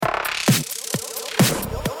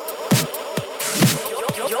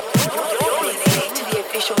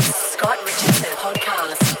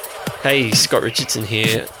Hey, Scott Richardson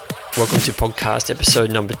here. Welcome to podcast episode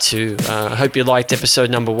number 2. I hope you liked episode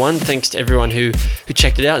number 1. Thanks to everyone who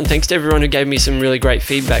checked it out, and thanks to everyone who gave me some really great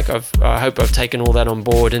feedback. I hope I've taken all that on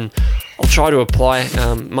board, and I'll try to apply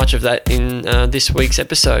much of that in this week's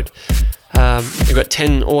episode. We've got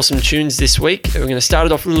 10 awesome tunes this week. We're going to start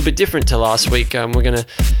it off a little bit different to last week. We're going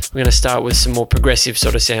to start with some more progressive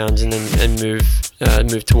sort of sounds, and then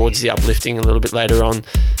move towards the uplifting a little bit later on.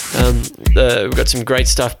 We've got some great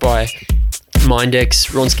stuff by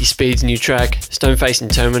Mindex, Ronski Speed's new track, Stoneface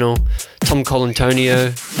and Terminal, Tom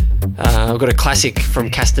Colontonio. We've got a classic from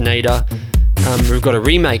Castaneda. We've got a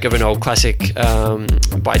remake of an old classic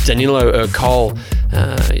by Danilo Ercole.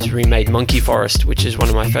 He's remade Monkey Forest, which is one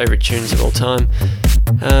of my favourite tunes of all time.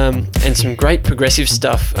 And some great progressive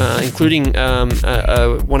stuff, including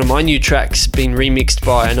one of my new tracks being remixed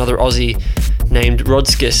by another Aussie named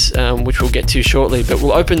Ronski, which we'll get to shortly. But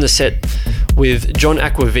we'll open the set with John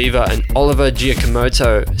Acquaviva and Oliver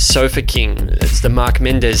Giacomoto, Sofa King. It's the Mark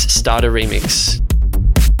Mendez starter remix.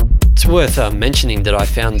 It's worth mentioning that I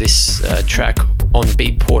found this track on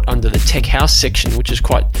Beatport under the Tech House section, which is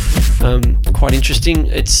quite interesting.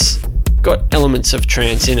 It's got elements of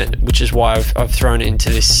trance in it, which is why I've thrown it into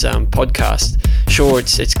this podcast. Sure,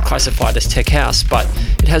 it's classified as Tech House, but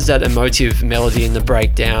it has that emotive melody in the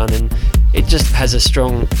breakdown, and it just has a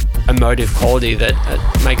strong emotive quality that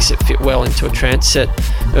makes it fit well into a trance set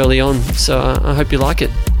early on. So I hope you like it.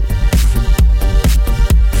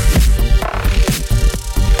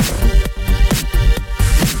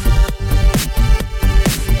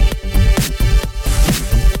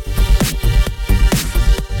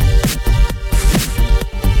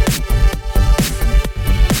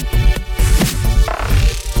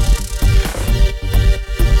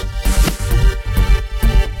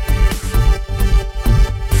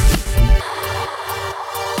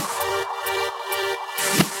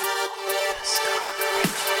 Let's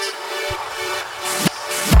go.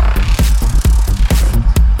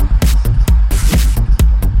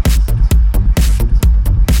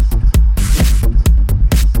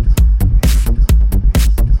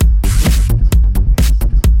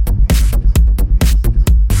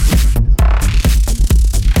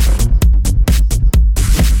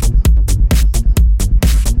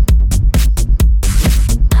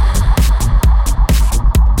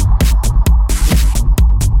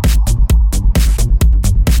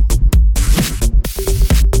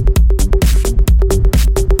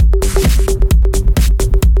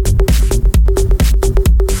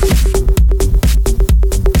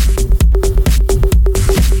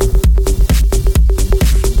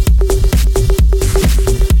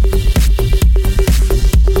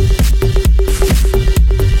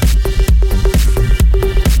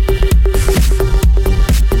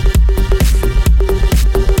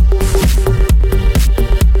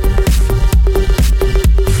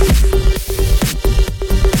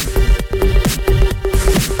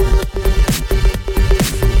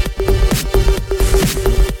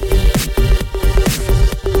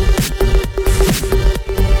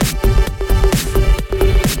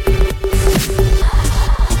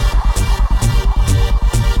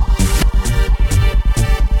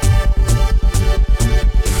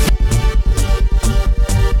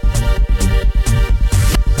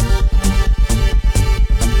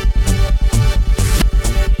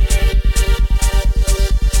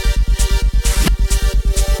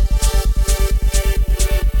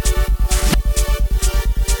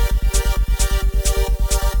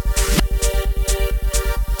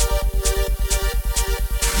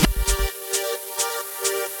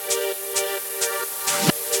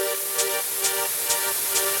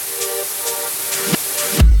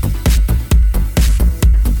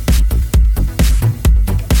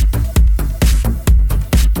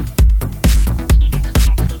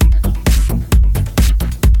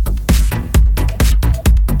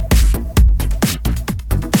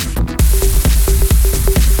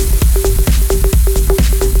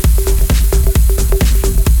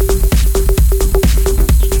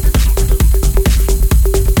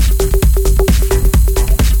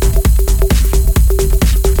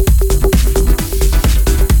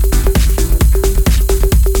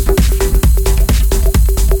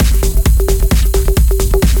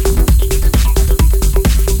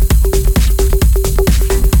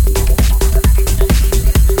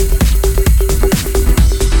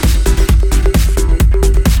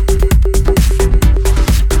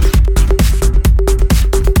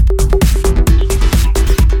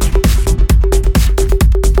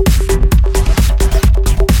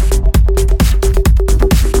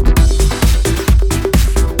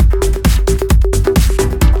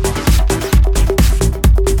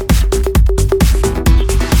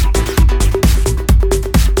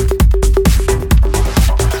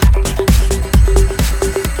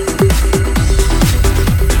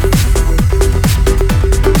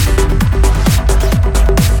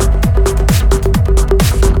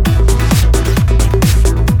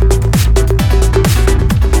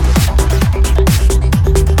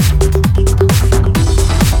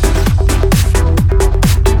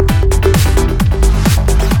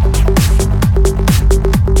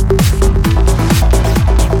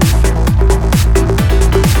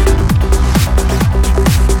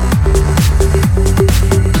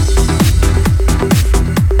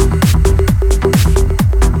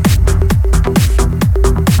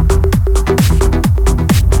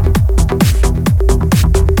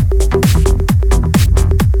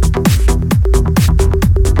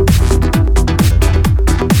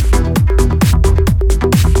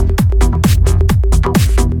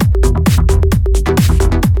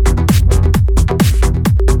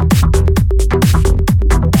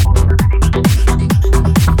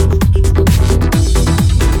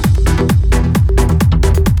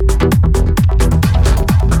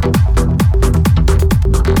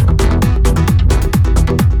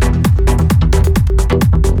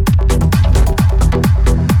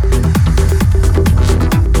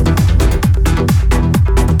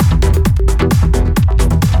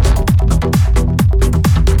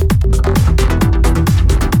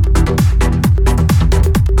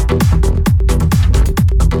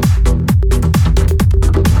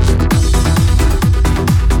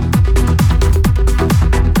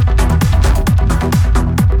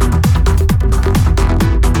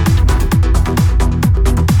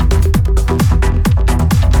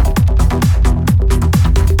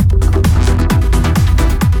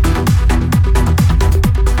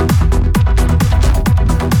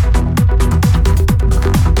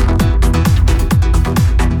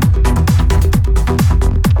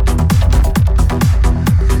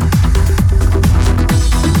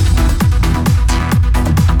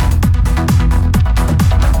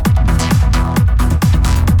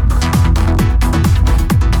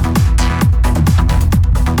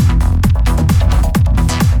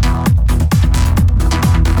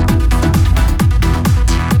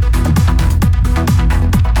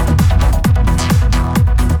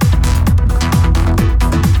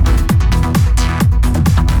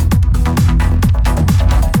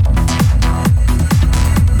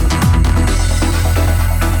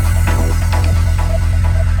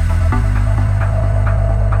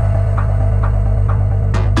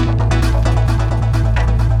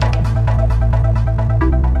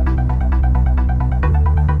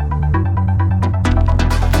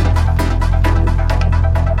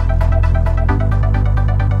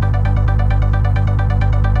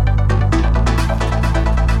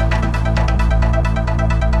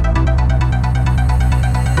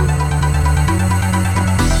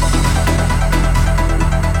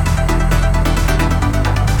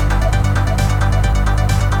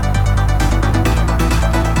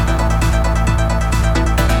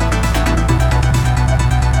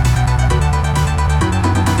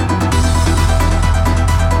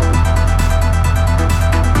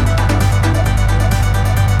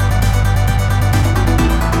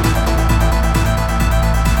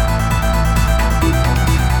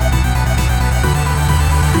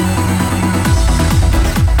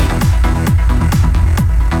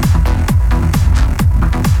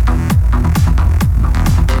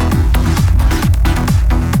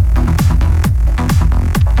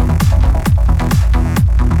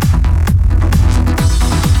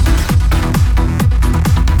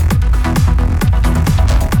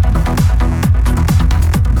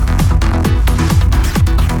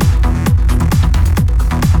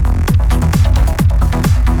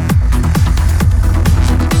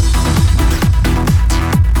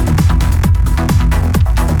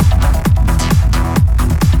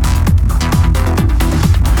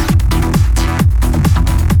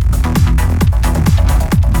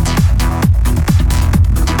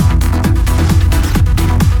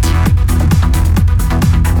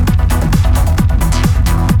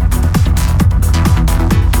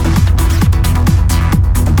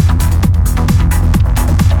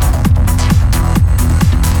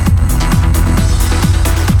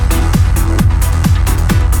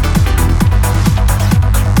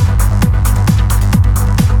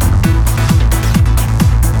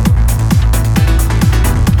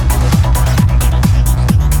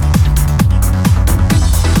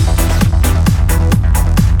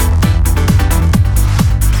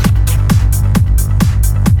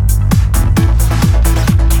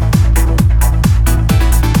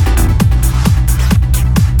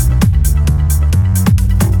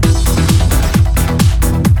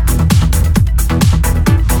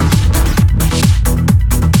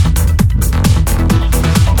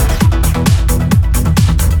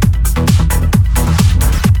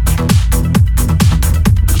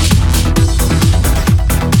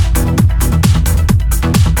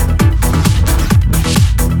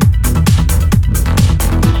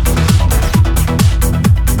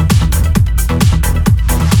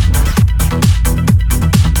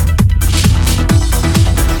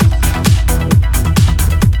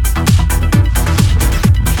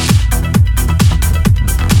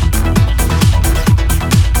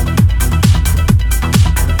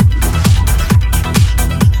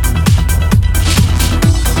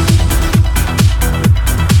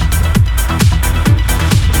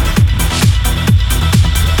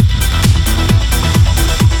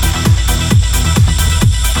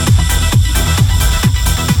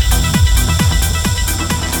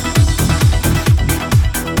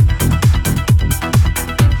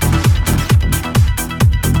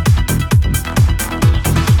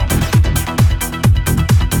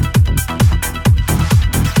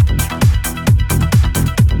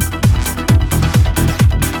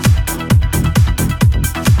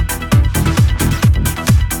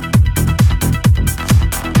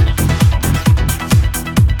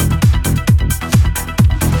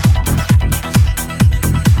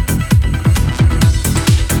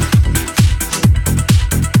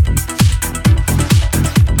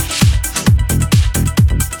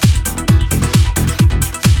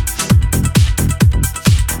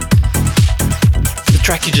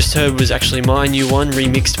 track you just heard was actually my new one,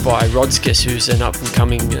 remixed by Ronski, who's an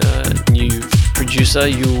up-and-coming new producer.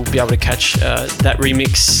 You'll be able to catch that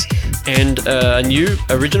remix and a new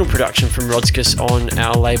original production from Ronski on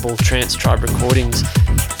our label Trance Tribe Recordings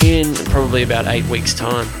in probably about 8 weeks'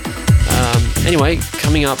 time. Anyway,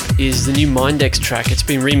 coming up is the new Mindex track. It's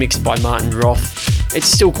been remixed by Martin Roth. It's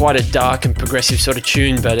still quite a dark and progressive sort of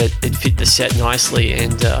tune, but it fit the set nicely,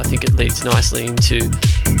 and I think it leads nicely into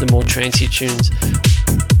the more trancey tunes.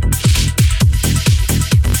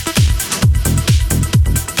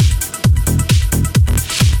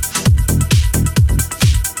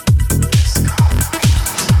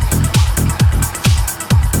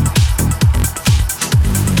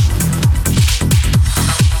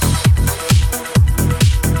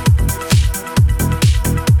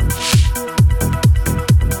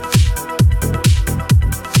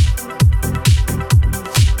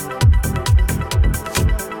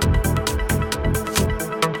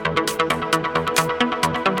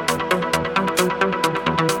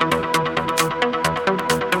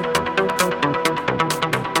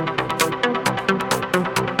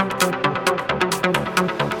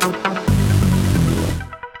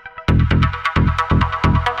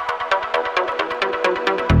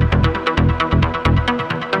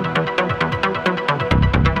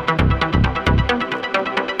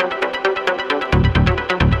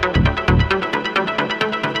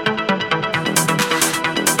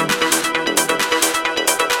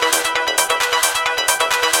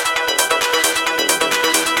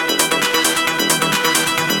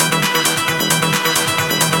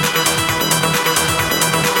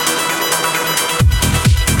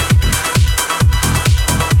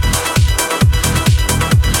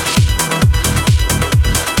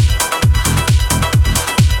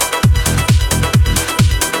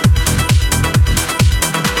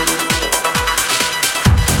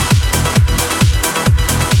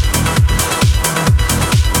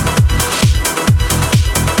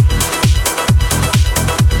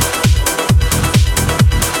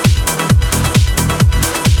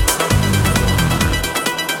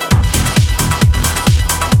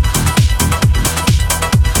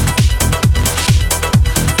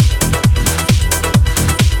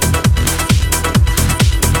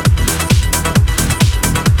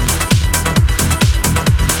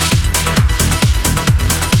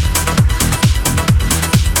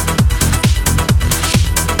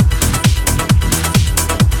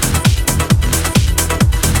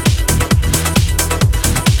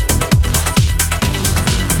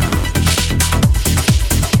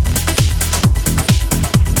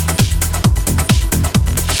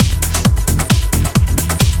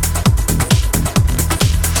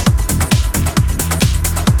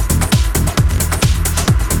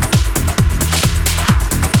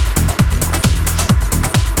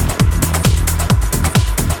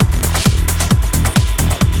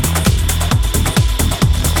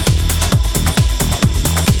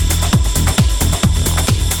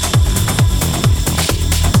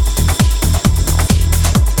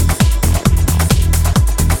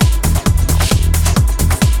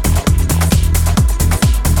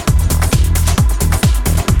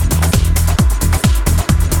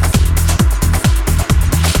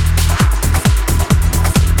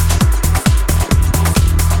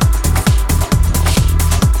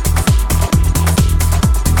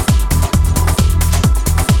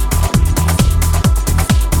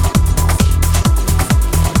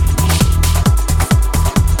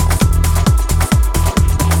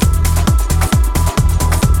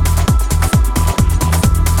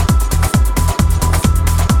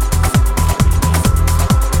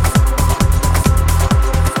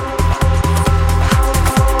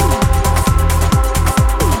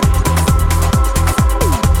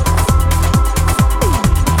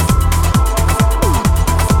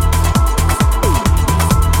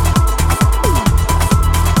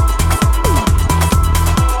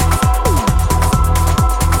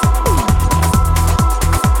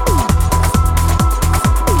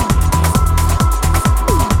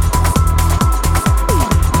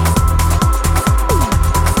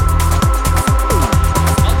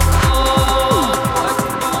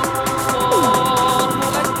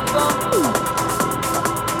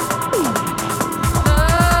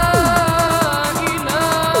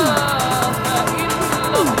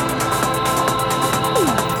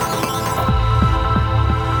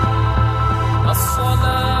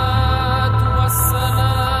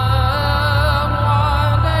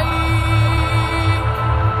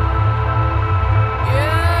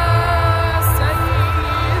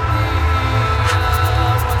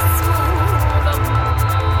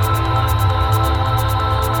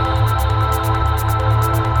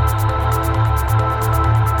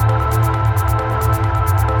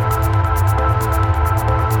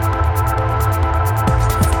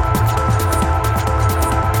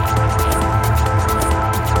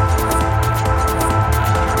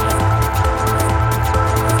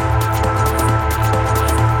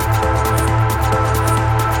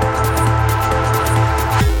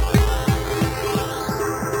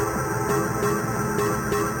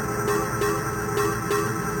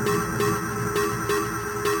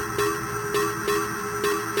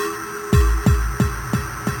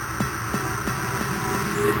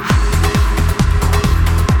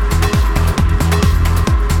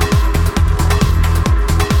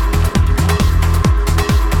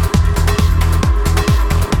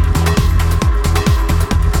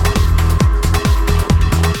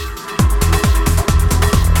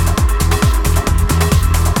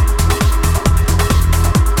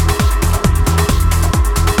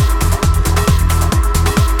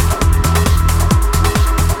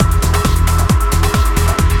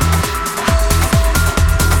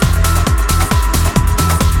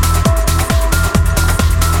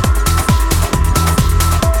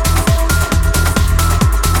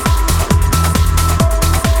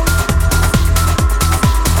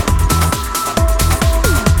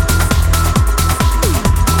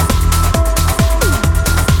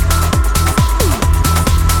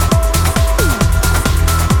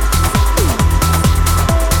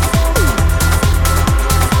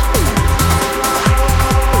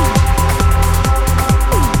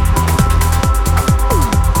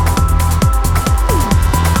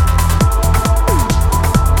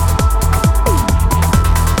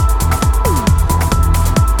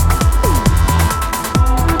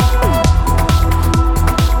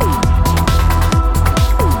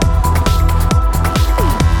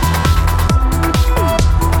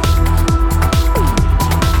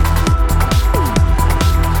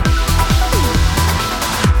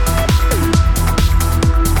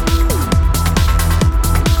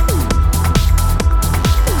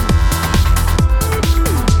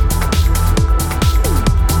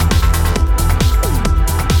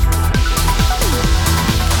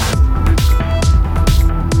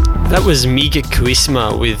 That was Miga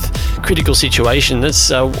Kuisma with Critical Situation. That's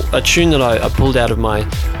a tune that I pulled out of my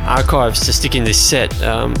archives to stick in this set.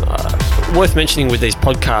 Worth mentioning with these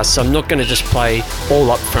podcasts, I'm not going to just play all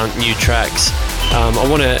upfront new tracks. I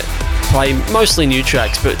want to play mostly new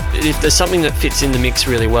tracks, but if there's something that fits in the mix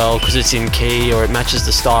really well because it's in key or it matches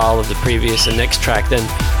the style of the previous and next track, then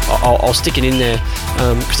I'll stick it in there,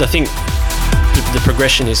 because I think the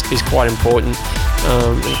progression is quite important.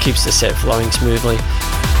 It keeps the set flowing smoothly.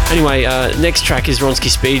 Anyway, next track is Ronski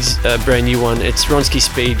Speed's brand new one. It's Ronski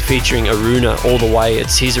Speed featuring Aruna, All the Way.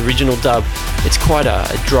 It's his original dub. It's quite a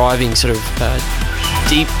driving sort of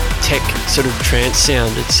deep tech sort of trance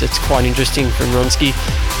sound. It's quite interesting from Ronski.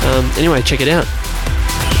 Anyway, check it out.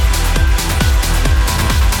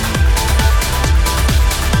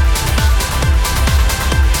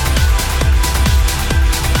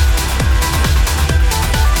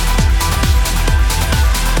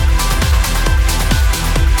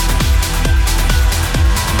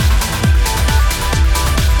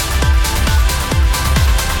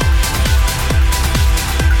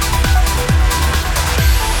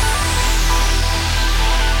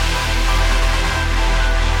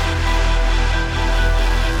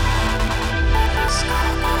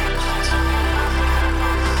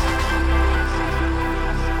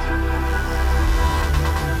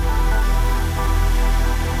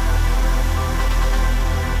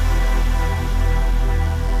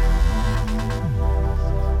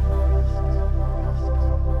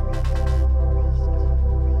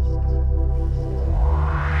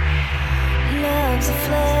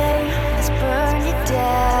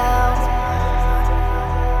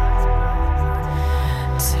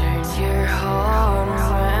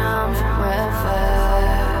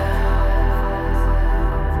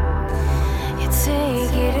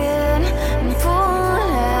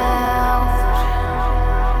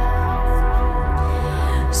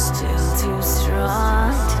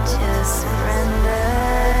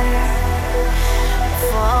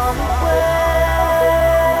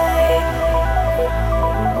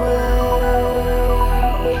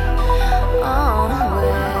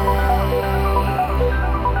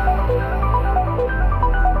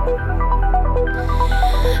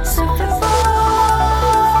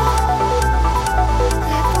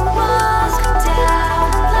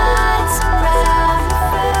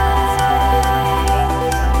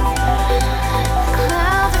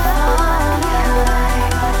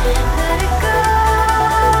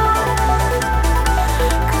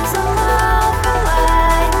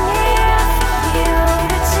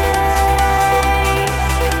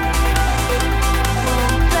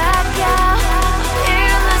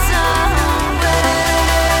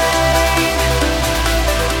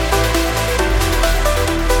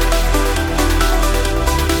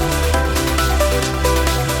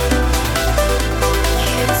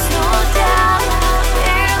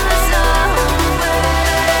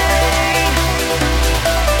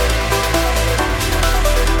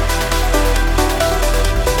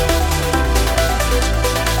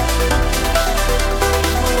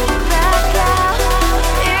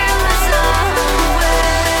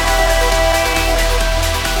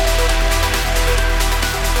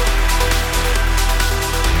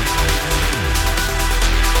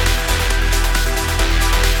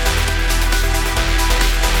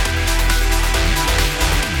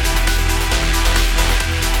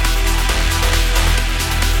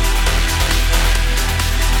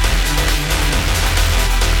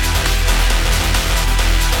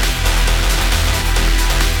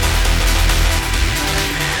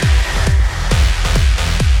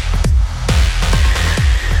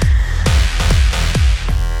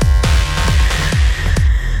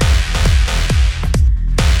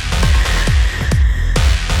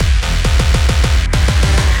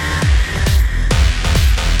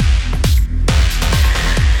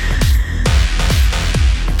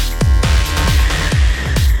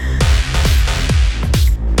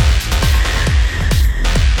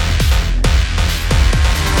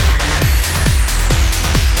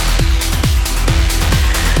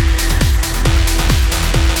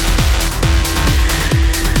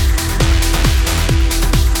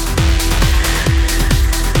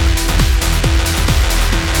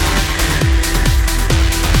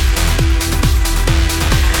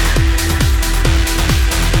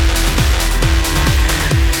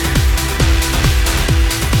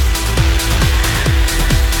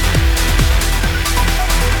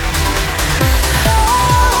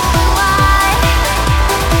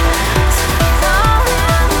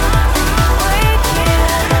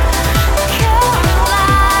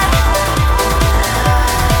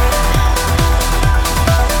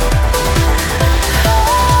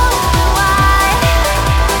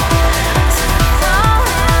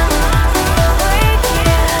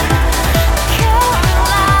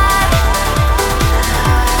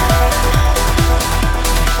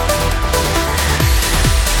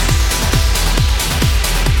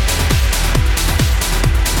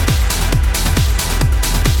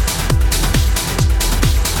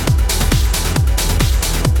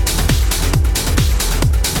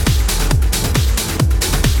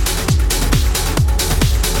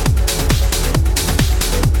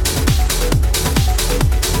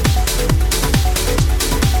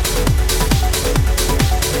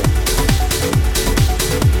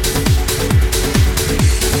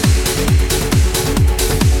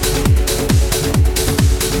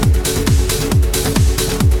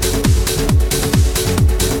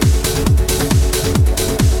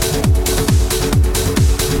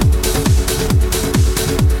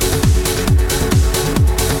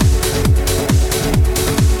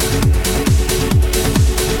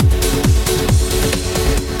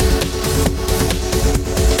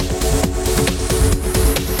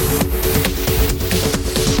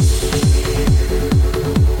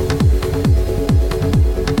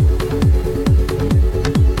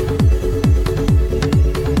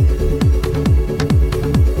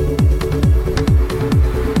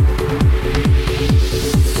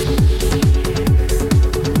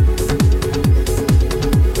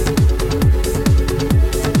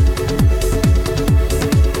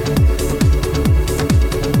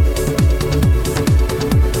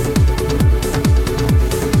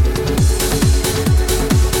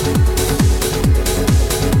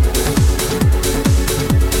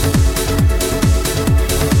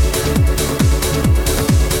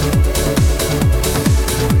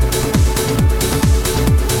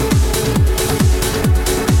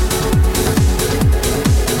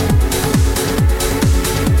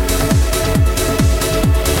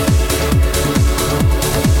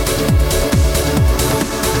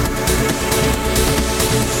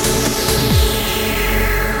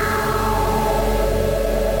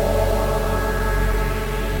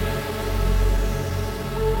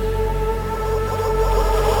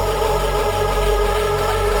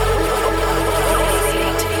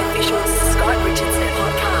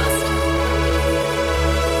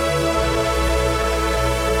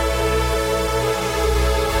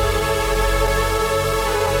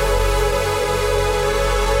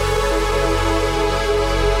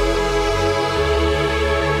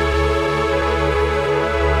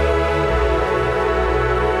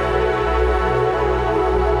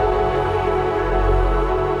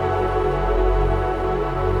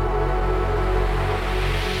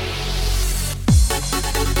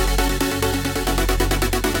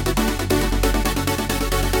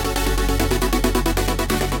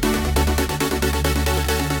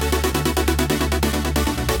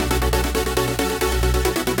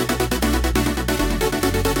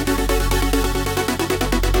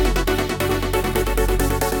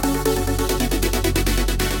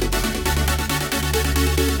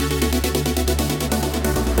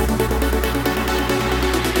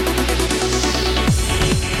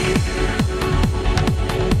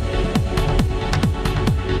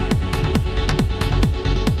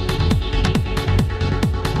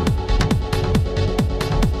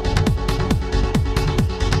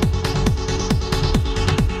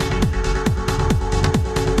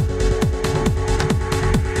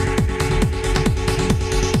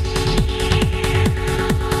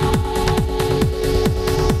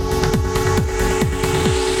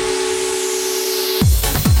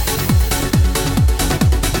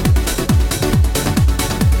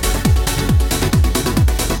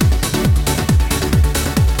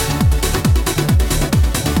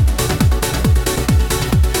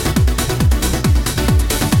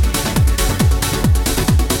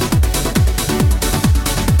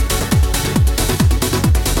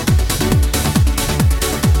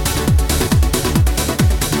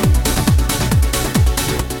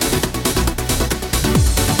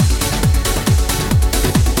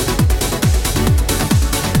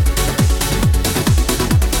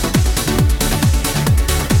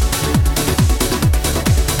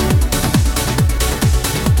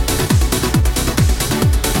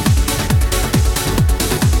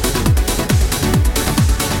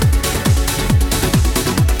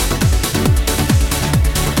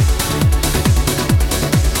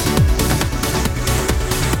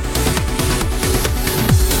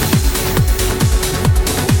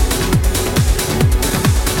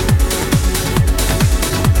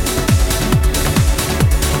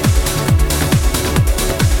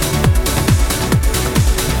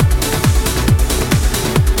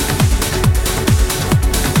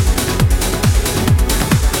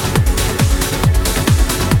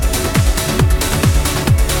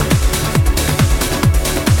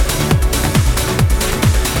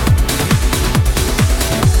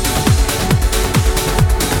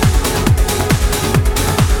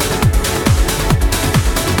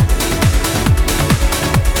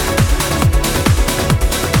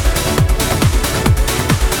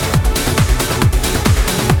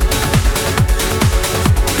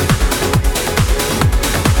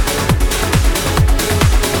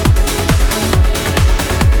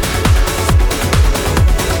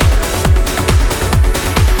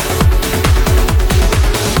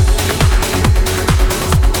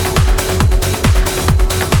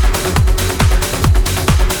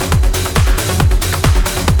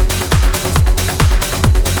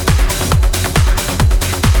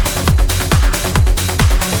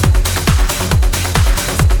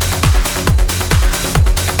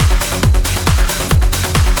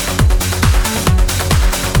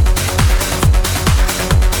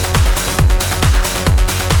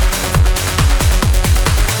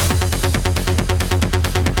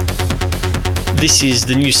 This is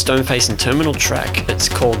the new Stoneface and Terminal track. It's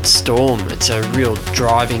called Storm. It's a real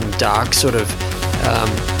driving, dark sort of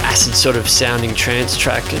acid sort of sounding trance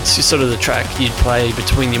track. It's just sort of the track you'd play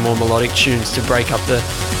between your more melodic tunes to break up the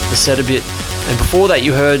set a bit. And before that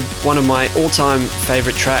you heard one of my all-time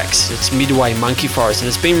favourite tracks. It's Midway, Monkey Forest, and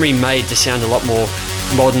it's been remade to sound a lot more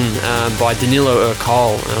modern by Danilo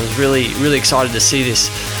Urcol. And I was really excited to see this.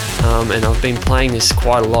 And I've been playing this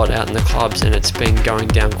quite a lot out in the clubs, and it's been going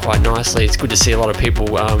down quite nicely. It's good to see a lot of people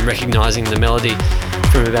recognising the melody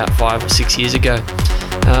from about 5 or 6 years ago.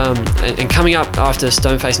 And coming up after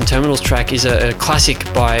Stoneface and Terminal's track is a classic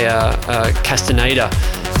by Castaneda.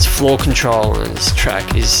 It's Floor Control, and this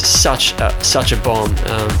track is such a bomb.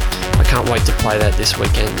 I can't wait to play that this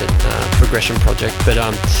weekend at Progression Project. But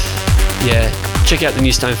yeah, check out the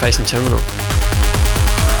new Stoneface and Terminal.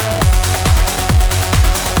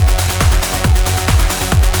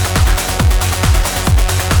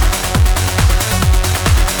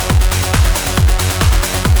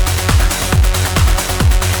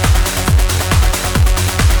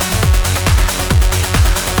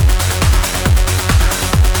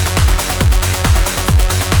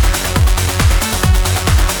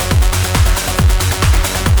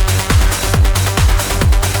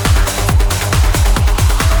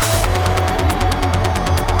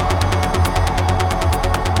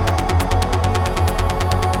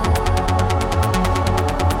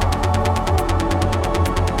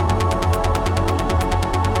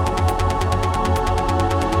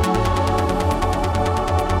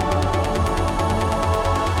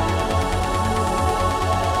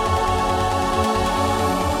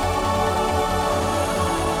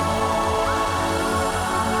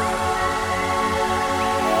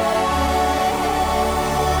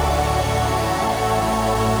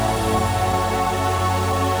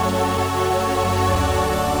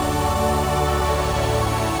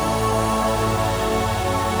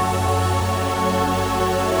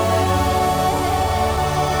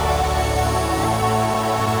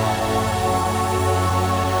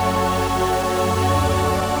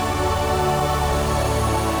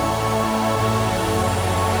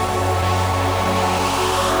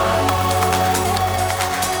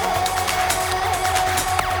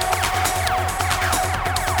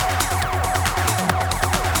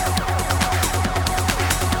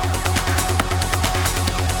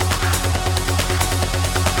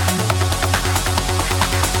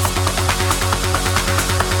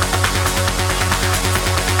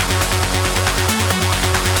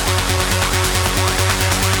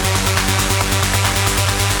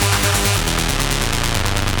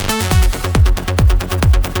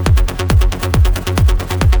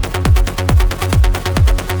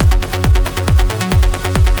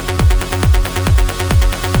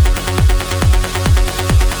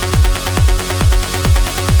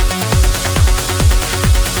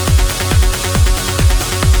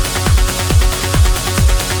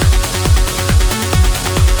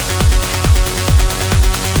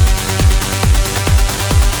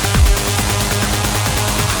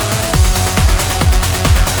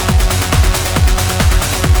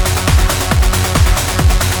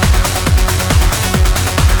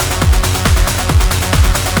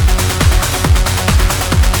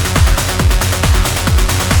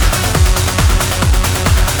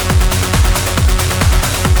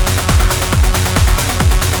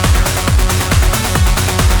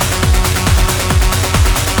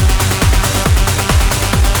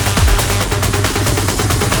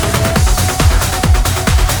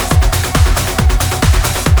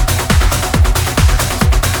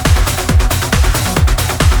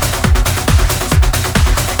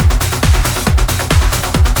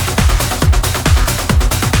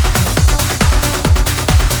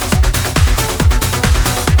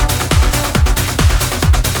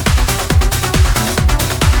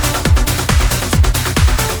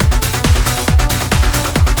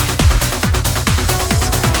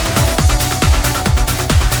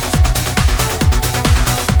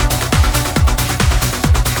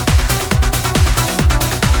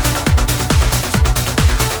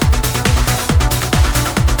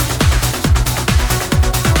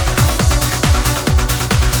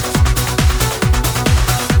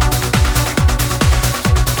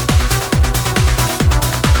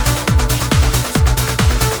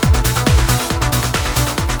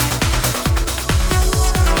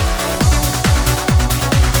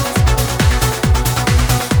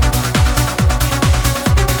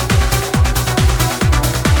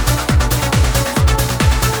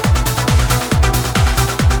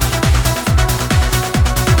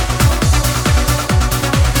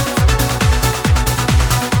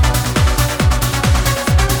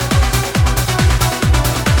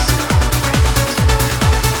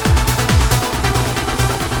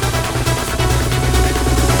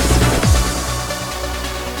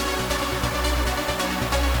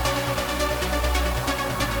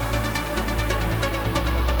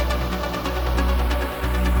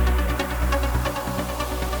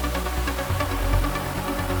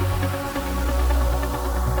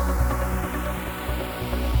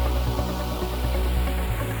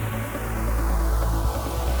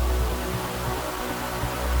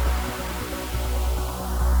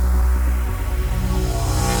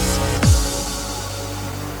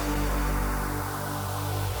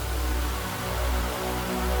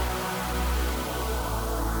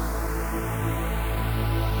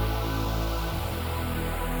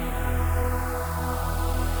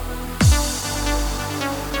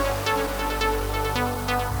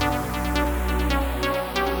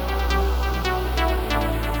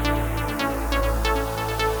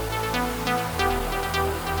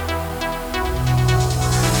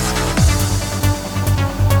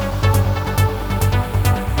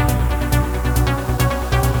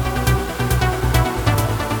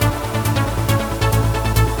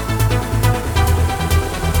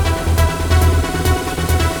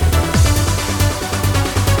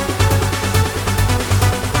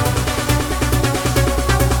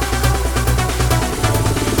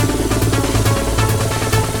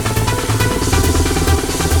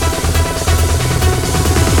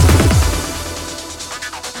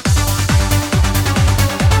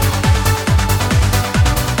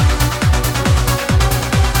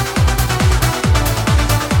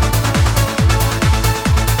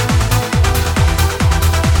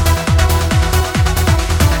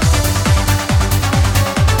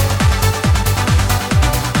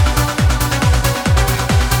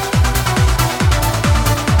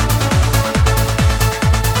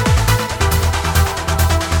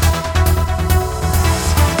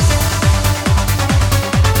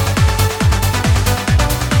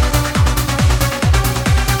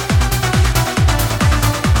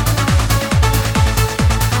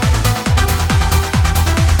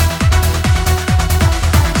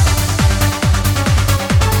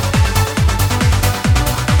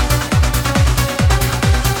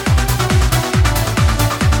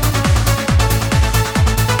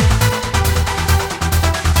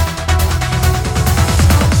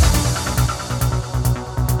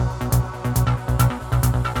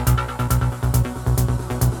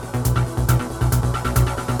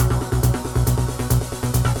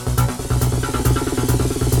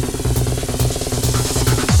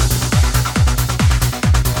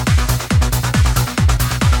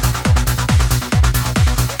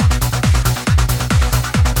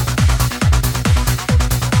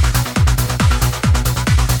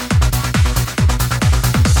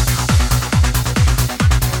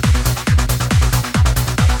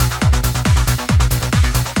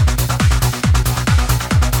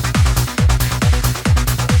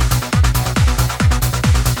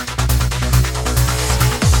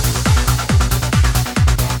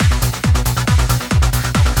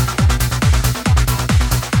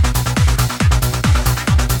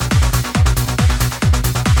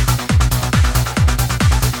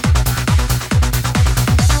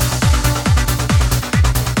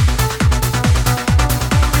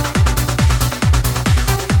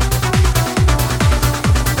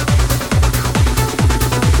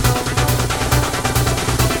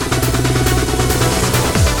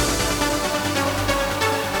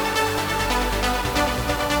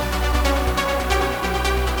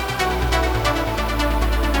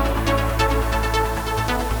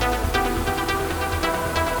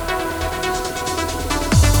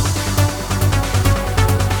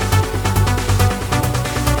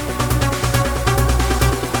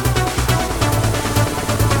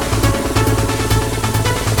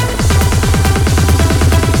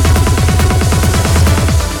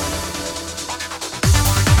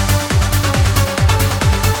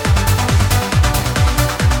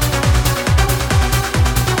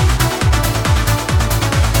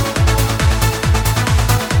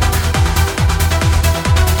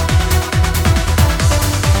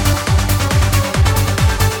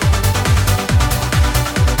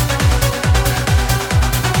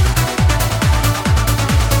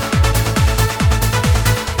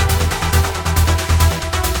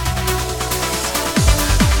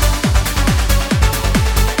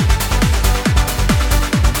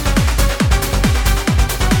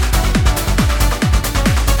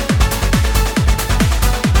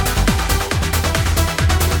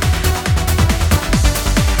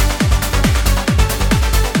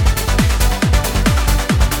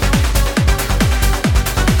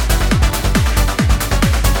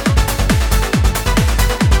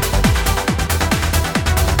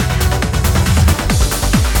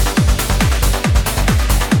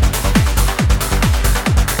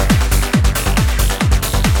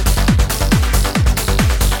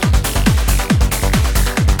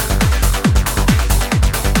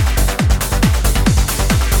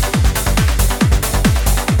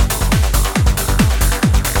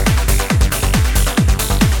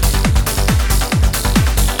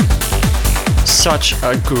 such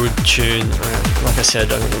a good tune. Like I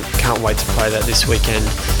said, I can't wait to play that this weekend.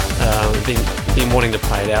 Been wanting to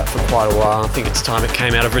play it out for quite a while. I think it's time it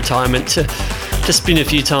came out of retirement to spin a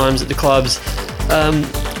few times at the clubs.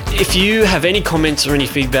 If you have any comments or any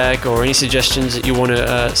feedback or any suggestions that you want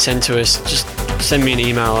to send to us, just send me an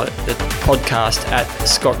email at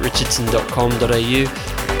podcast@scottrichardson.com.au.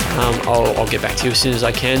 I'll get back to you as soon as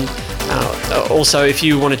I can. Also, if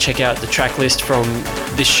you want to check out the track list from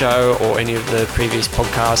this show or any of the previous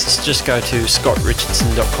podcasts, just go to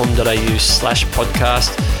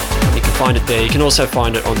scottrichardson.com.au/podcast. You can find it there. You can also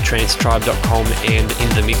find it on trancetribe.com and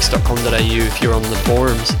inthemix.com.au if you're on the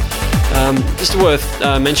forums. Just worth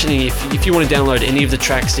mentioning, if you want to download any of the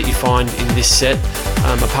tracks that you find in this set,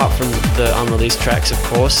 apart from the unreleased tracks, of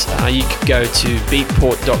course, you can go to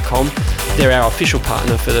beatport.com. They're our official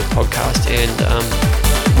partner for the podcast, and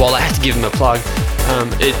while I have to give them a plug,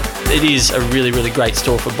 it is a really, really great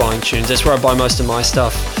store for buying tunes. That's where I buy most of my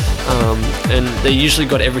stuff, and they usually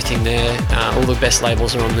got everything there. All the best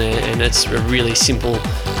labels are on there, and it's a really simple,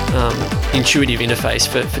 intuitive interface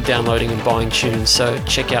for downloading and buying tunes. So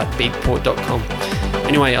check out beatport.com.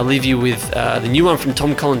 Anyway, I'll leave you with the new one from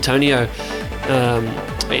Tom Colontonio.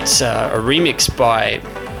 It's a remix by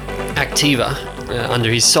Activa under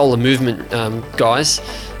his Solar Movement guys.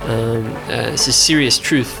 This is Serious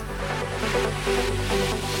Truth.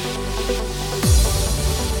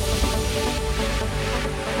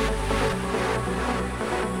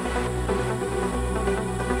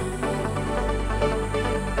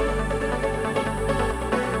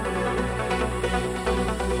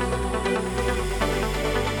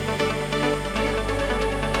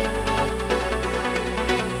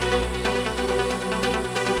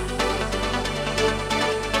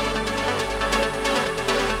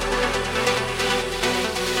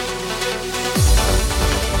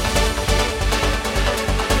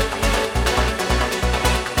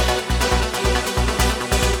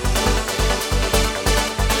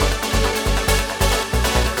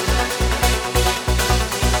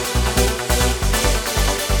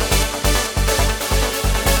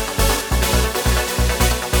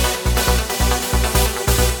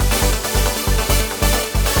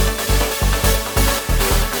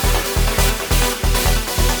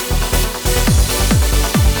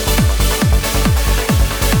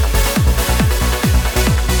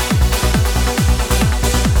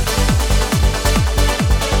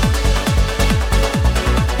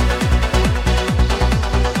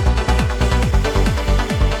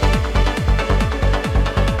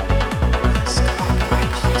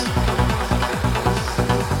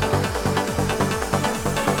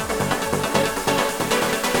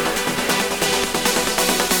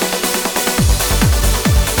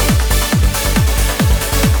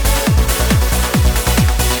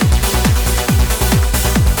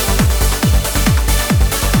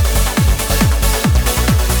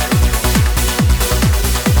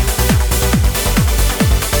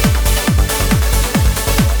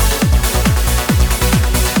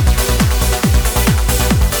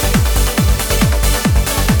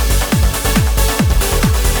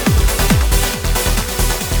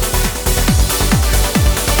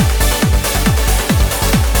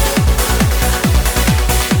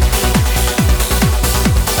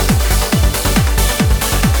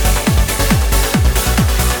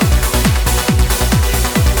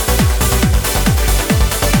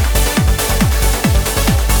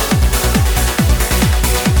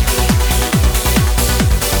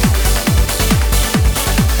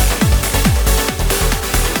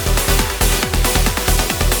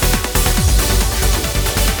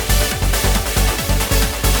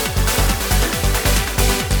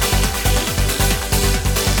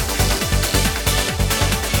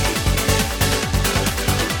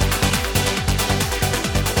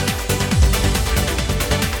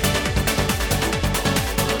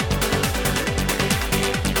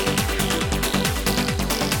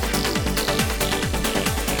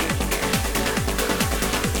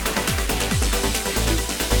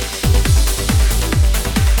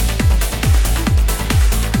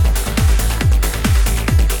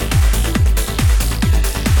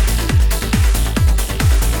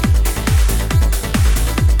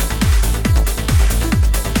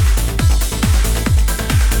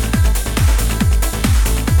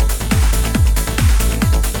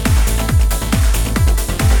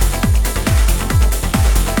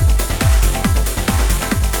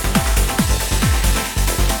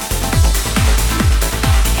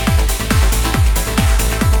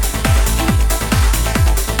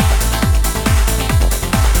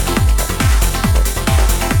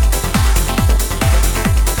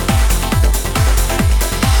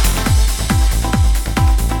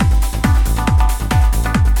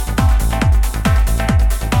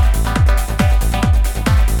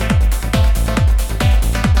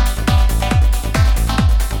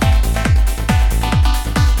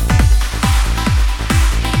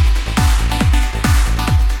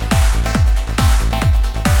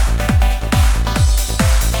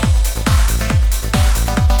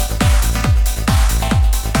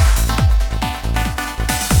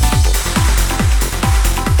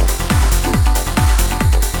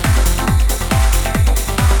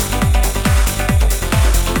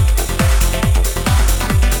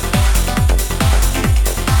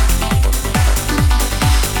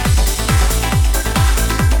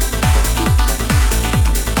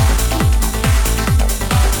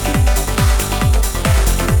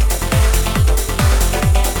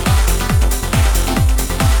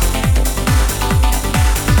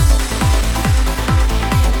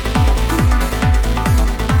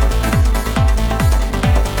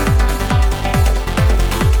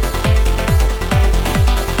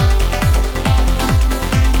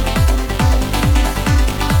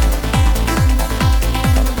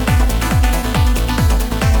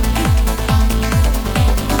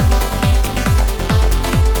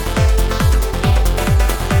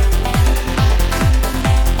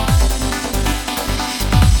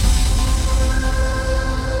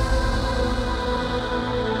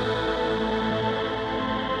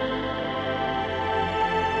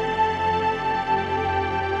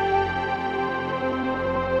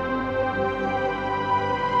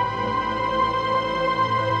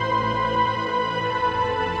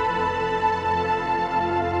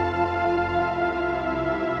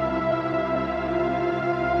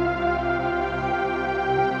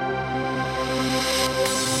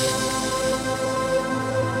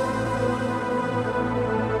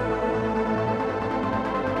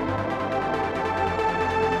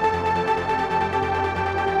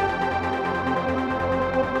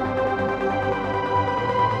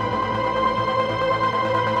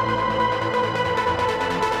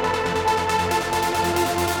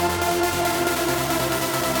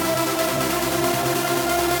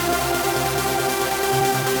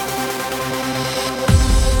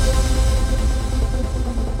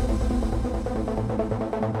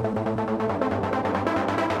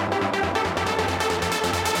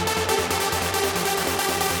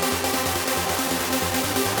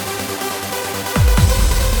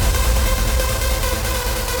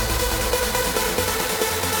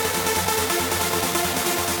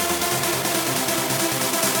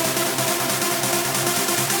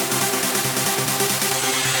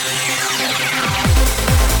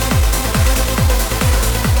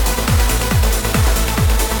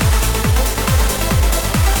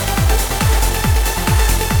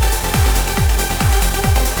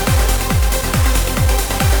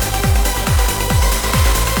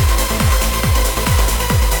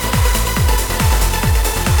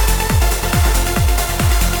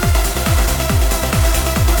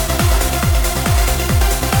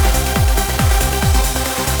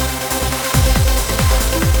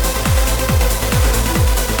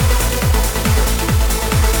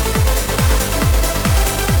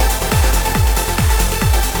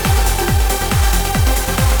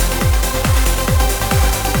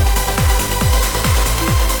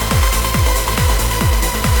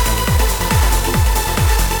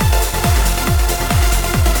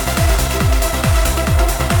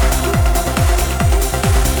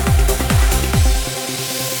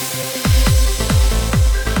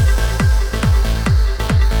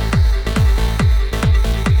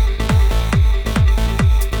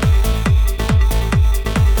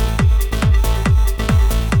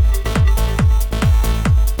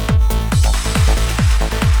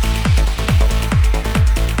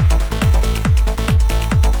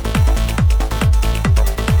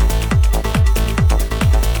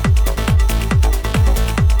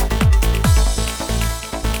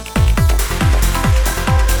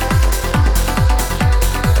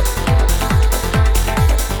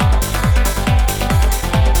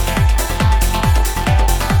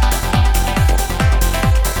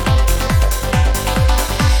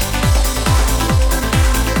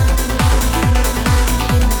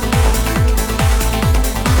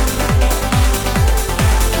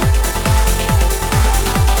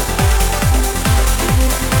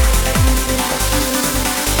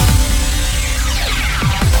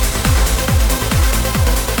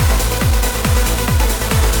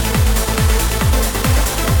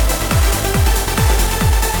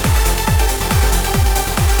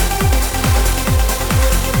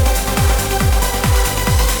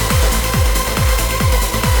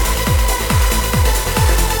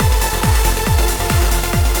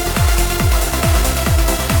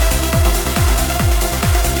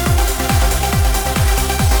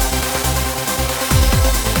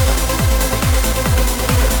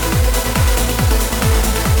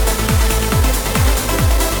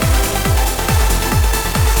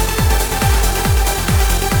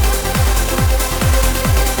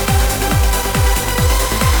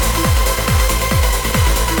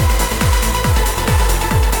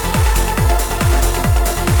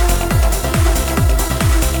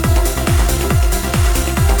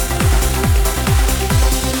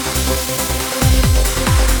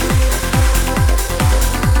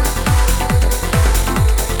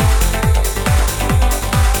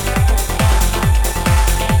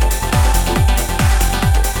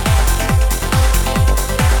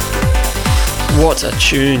 What a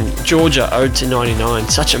tune. Georgia Ode to 99.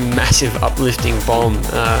 Such a massive uplifting bomb.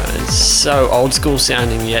 It's so old school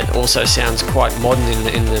sounding, yet also sounds quite modern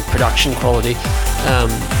in the production quality.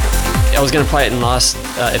 I was going to play it in last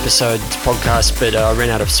episode's podcast, but I ran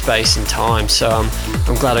out of space and time, so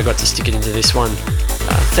I'm glad I got to stick it into this one.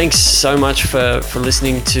 Thanks so much for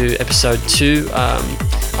listening to episode 2. I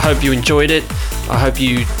hope you enjoyed it. I hope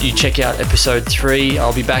you check out episode 3.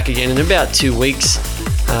 I'll be back again in about 2 weeks.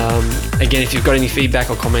 Again, if you've got any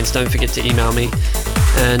feedback or comments, don't forget to email me.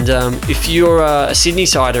 And if you're a Sydney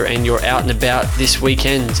sider and you're out and about this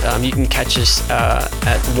weekend, you can catch us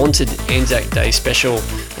at Wanted Anzac Day Special.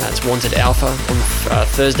 It's Wanted Alpha on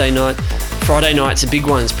Thursday night. Friday night's a big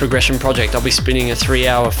one. It's Progression Project. I'll be spinning a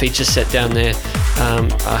 3-hour feature set down there.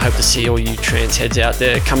 I hope to see all you trance heads out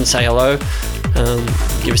there. Come and say hello.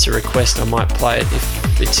 Give us a request. I might play it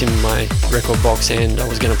if it's in my record box, and I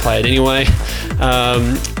was going to play it anyway.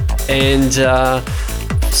 And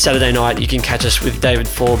Saturday night you can catch us with David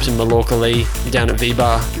Forbes and Malorka Lee down at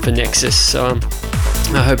V-Bar for Nexus. So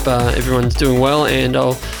I hope everyone's doing well, and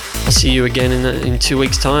I'll see you again in 2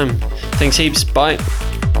 weeks' time. Thanks heaps. Bye.